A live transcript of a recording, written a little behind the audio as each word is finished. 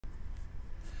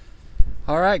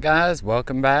Alright guys,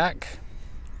 welcome back.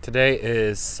 Today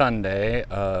is Sunday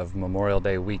of Memorial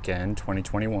Day weekend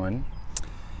 2021,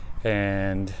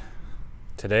 and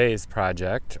today's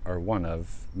project, or one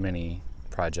of many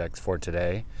projects for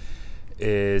today,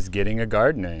 is getting a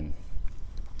garden in.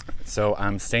 So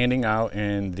I'm standing out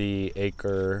in the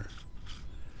acre-ish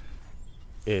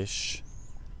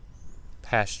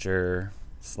pasture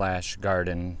slash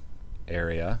garden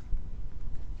area,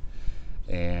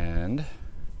 and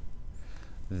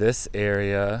this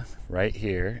area right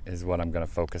here is what I'm going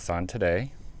to focus on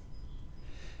today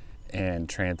and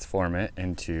transform it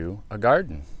into a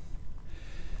garden.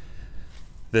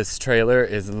 This trailer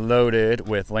is loaded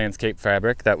with landscape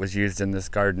fabric that was used in this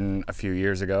garden a few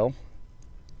years ago.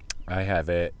 I have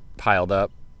it piled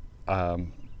up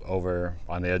over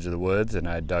on the edge of the woods, and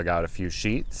I dug out a few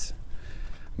sheets.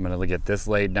 I'm going to get this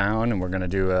laid down, and we're going to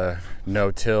do a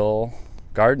no-till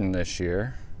garden this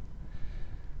year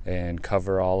and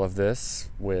cover all of this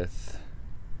with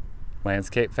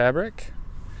landscape fabric.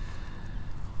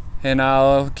 And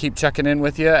I'll keep checking in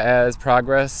with you as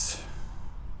progress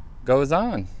goes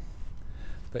on.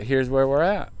 But here's where we're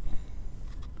at.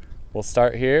 We'll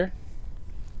start here,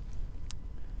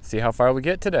 see how far we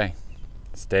get today.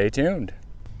 Stay tuned.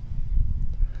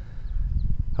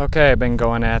 Okay, I've been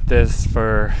going at this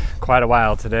for quite a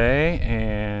while today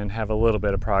and have a little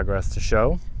bit of progress to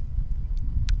show.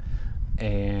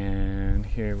 And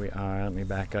here we are. Let me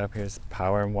back up. Here's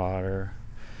power and water.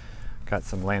 Got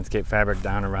some landscape fabric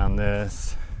down around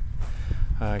this.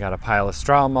 I got a pile of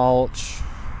straw mulch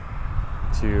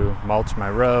to mulch my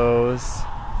rows.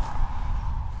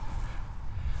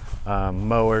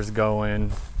 Mowers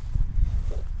going,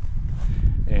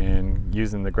 and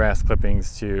using the grass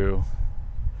clippings to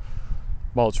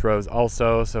mulch rows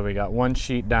also. So we got one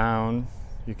sheet down.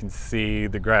 You can see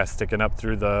the grass sticking up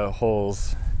through the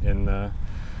holes in the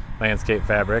landscape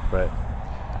fabric, but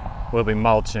we'll be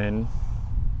mulching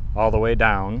all the way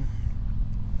down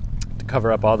to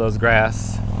cover up all those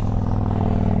grass.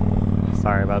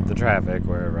 Sorry about the traffic,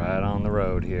 we're right on the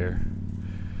road here.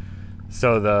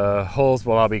 So the holes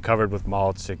will all be covered with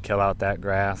mulch to kill out that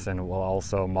grass, and we'll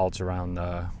also mulch around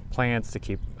the plants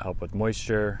to help with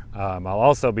moisture. I'll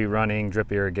also be running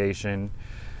drip irrigation.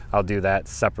 I'll do that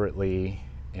separately,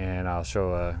 and I'll show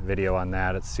a video on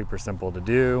that. It's super simple to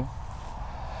do.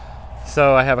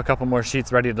 So I have a couple more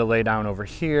sheets ready to lay down over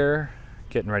here.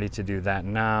 Getting ready to do that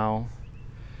now.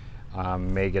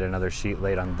 May get another sheet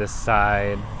laid on this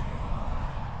side.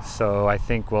 So I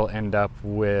think we'll end up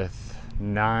with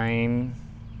 9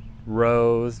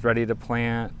 rows ready to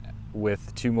plant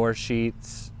with 2 more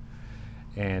sheets,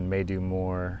 and may do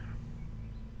more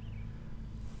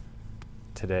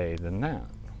today than that.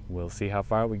 We'll see how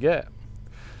far we get.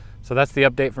 So that's the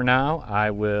update for now.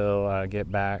 I will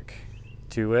get back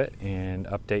to it and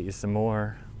update you some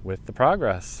more with the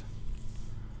progress.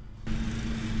 All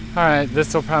right,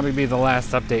 this will probably be the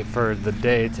last update for the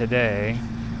day today.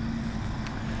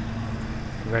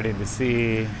 Ready to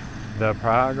see the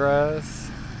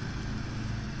progress.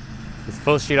 This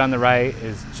full sheet on the right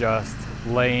is just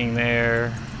laying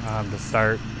there to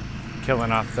start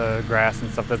killing off the grass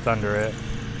and stuff that's under it.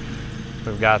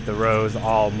 We've got the rows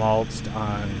all mulched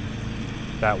on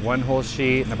that one whole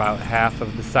sheet and about half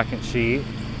of the second sheet.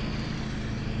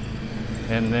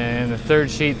 And then the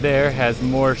third sheet there has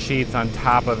more sheets on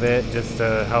top of it just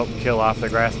to help kill off the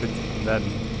grass,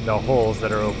 the holes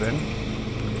that are open.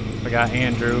 We got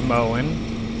Andrew mowing,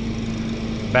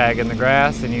 bagging the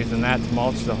grass and using that to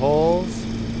mulch the holes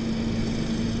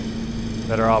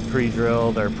that are all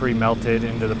pre-drilled or pre-melted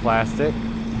into the plastic.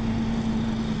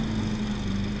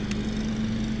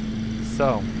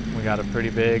 So we got a pretty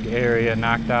big area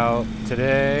knocked out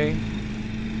today.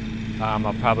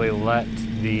 I'll probably let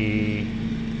the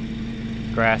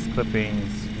grass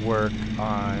clippings work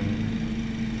on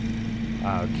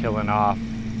killing off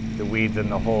the weeds in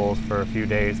the holes for a few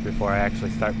days before I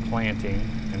actually start planting,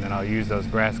 and then I'll use those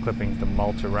grass clippings to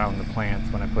mulch around the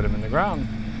plants when I put them in the ground,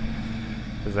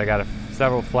 because I got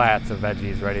several flats of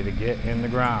veggies ready to get in the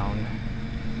ground.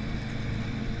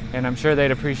 And I'm sure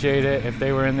they'd appreciate it if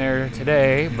they were in there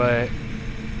today, but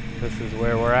this is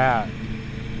where we're at.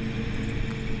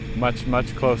 Much,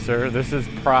 much closer. This is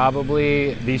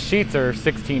probably, these sheets are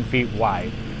 16 feet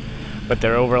wide, but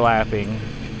they're overlapping.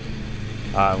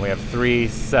 We have 3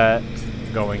 set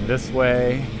going this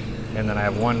way, and then I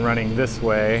have 1 running this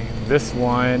way. This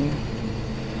one,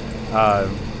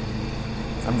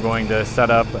 I'm going to set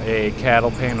up a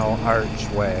cattle panel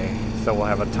archway. So we'll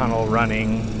have a tunnel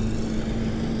running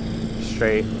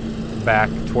straight back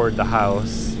toward the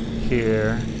house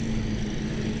here,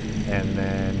 and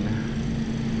then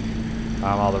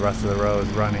All the rest of the rows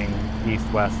running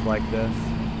east-west like this.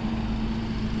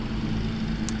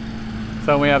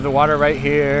 So we have the water right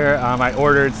here. I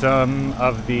ordered some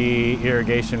of the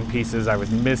irrigation pieces I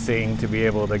was missing to be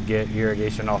able to get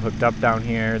irrigation all hooked up down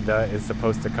here. That is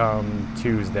supposed to come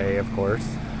Tuesday, of course.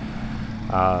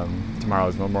 Tomorrow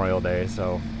is Memorial Day,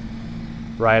 so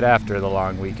right after the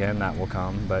long weekend that will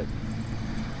come, but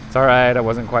it's all right. I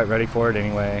wasn't quite ready for it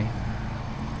anyway.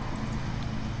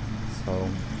 So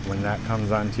when that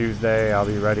comes on Tuesday, I'll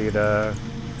be ready to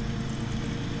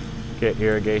get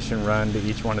irrigation run to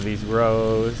each one of these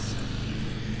rows.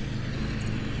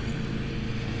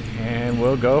 And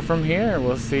we'll go from here.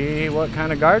 We'll see what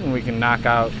kind of garden we can knock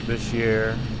out this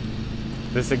year.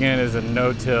 This again is a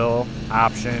no-till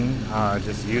option,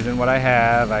 just using what I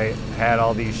have. I had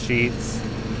all these sheets.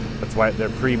 That's why the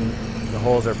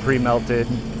holes are pre-melted,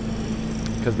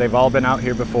 because they've all been out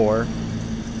here before.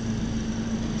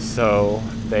 So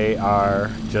they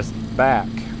are just back.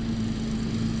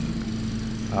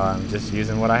 Just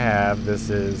using what I have. This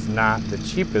is not the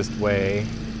cheapest way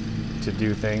to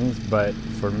do things, but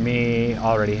for me,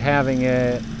 already having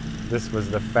it, this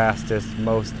was the fastest,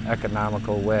 most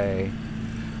economical way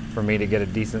for me to get a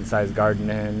decent sized garden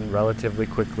in relatively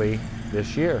quickly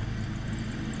this year.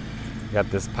 Got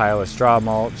this pile of straw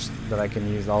mulch that I can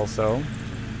use also.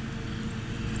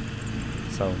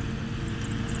 So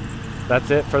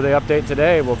that's it for the update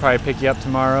today. We'll probably pick you up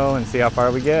tomorrow and see how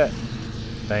far we get.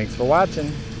 Thanks for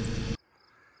watching.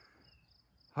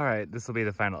 All right, this will be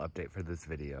the final update for this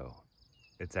video.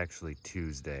 It's actually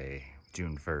Tuesday,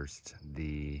 June 1st,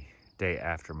 the day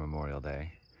after Memorial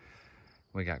Day.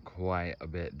 We got quite a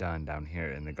bit done down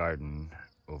here in the garden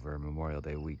over Memorial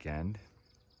Day weekend.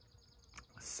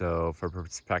 So for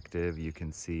perspective, you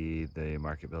can see the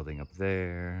market building up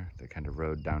there, the kind of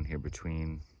road down here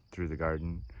through the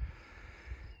garden,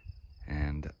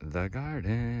 and the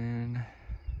garden.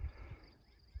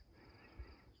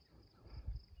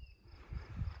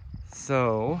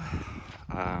 So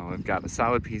we've got a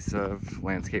solid piece of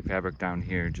landscape fabric down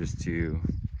here just to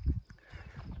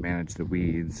manage the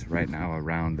weeds right now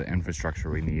around the infrastructure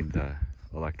we need, the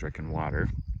electric and water.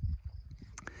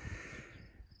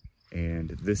 And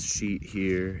this sheet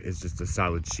here is just a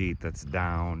solid sheet that's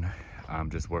down. I'm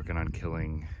just working on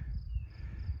killing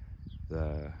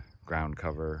the ground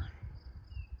cover.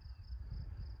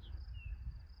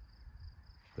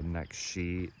 The next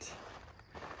sheet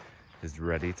is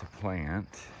ready to plant.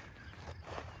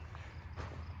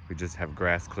 We just have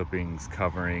grass clippings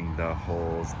covering the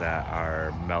holes that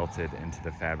are melted into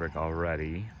the fabric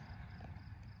already.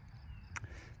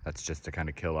 That's just to kind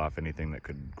of kill off anything that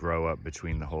could grow up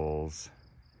between the holes.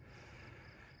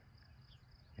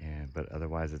 But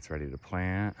otherwise it's ready to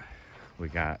plant. We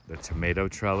got the tomato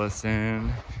trellis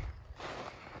in,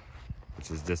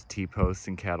 which is just T-posts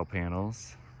and cattle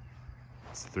panels.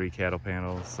 It's 3 cattle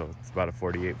panels, so it's about a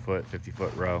 48-foot,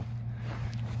 50-foot row,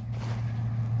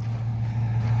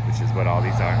 which is what all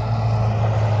these are.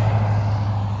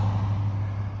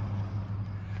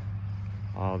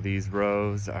 All these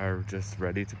rows are just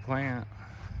ready to plant.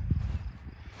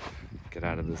 Get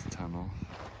out of this tunnel.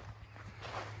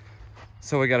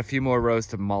 So we got a few more rows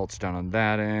to mulch down on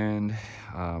that end.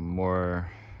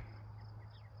 More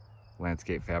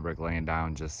landscape fabric laying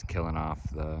down, just killing off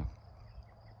the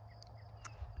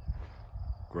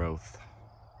growth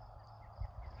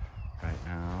right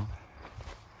now.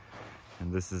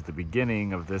 And this is the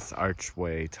beginning of this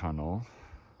archway tunnel.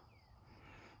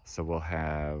 So we'll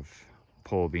have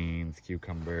pole beans,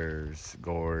 cucumbers,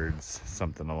 gourds,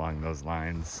 something along those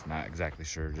lines. Not exactly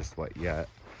sure just what yet.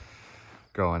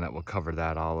 Growing that will cover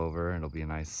that all over. It'll be a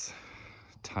nice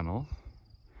tunnel.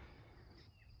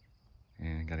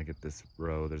 And gotta get this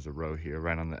row. There's a row here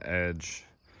right on the edge.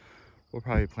 We'll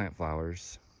probably plant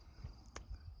flowers.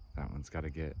 That one's got to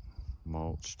get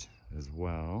mulched as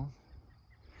well.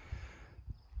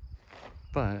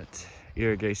 But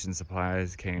irrigation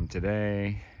supplies came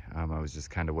today. I was just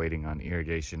kind of waiting on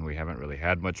irrigation. We haven't really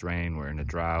had much rain. We're in a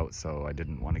drought, so I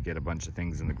didn't want to get a bunch of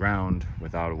things in the ground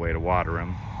without a way to water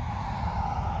them.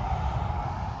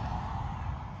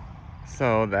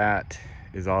 So that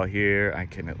is all here. I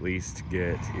can at least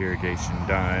get irrigation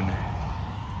done.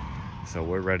 So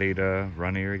we're ready to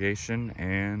run irrigation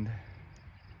and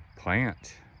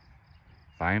plant.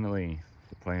 Finally,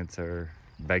 the plants are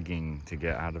begging to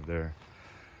get out of their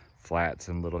flats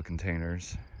and little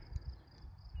containers.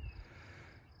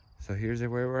 So here's where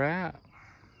we're at.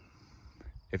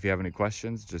 If you have any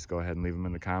questions, just go ahead and leave them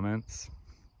in the comments.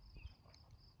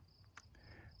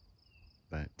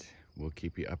 But we'll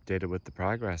keep you updated with the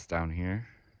progress down here.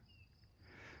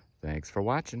 Thanks for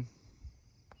watching.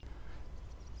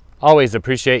 Always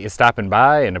appreciate you stopping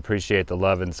by and appreciate the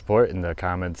love and support in the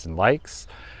comments and likes.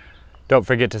 Don't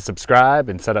forget to subscribe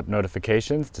and set up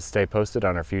notifications to stay posted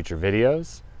on our future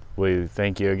videos. We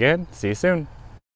thank you again. See you soon.